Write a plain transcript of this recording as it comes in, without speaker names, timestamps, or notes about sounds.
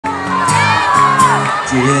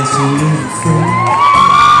Just a little friend.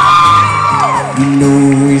 You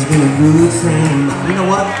know he's been a good friend. You know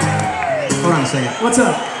what? Hold on a second. What's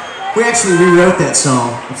up? We actually rewrote that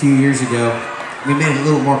song a few years ago. We made it a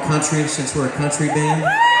little more country since we're a country band.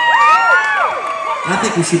 And I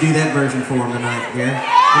think we should do that version for him tonight, Gary. What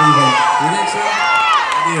do you think? You think so?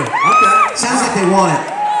 I do. Okay. Sounds like they want it.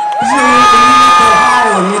 You know, when we left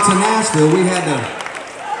Ohio and went to Nashville, we had to,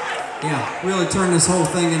 really turn this whole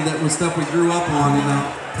thing into stuff we grew up on, you know.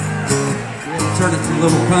 We had to turn it to a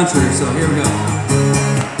little country, so here we go.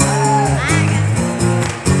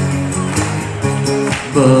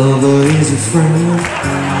 Bubba is a friend.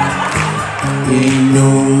 Yeah, you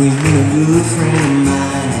know he's been a good friend of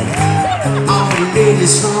mine. All the lately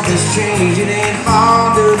something's changed. It ain't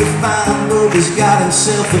hard to define. Bubba's got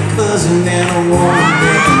himself a cousin and a woman.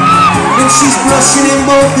 And she's brushing him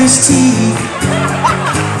both his teeth.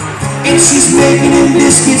 And she's making him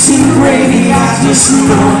biscuits and gravy, I just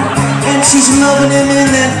know. And she's loving him in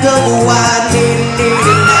that double wide lady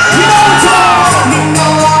night. You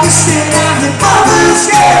know I wish that I had Bubba's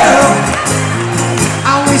girl.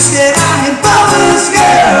 I wish that I had Bubba's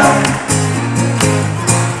girl.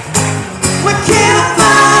 Where can I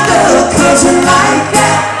find a cousin like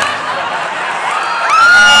that?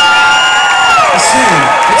 Listen,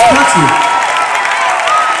 it's country.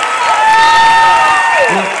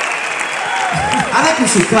 I think we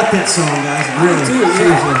should cut that song, guys. Really,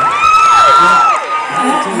 seriously.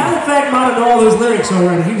 How the fact might know all those lyrics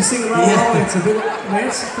already? He was singing right along. It's a bit, man,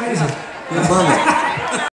 it's crazy. I love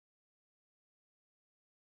it.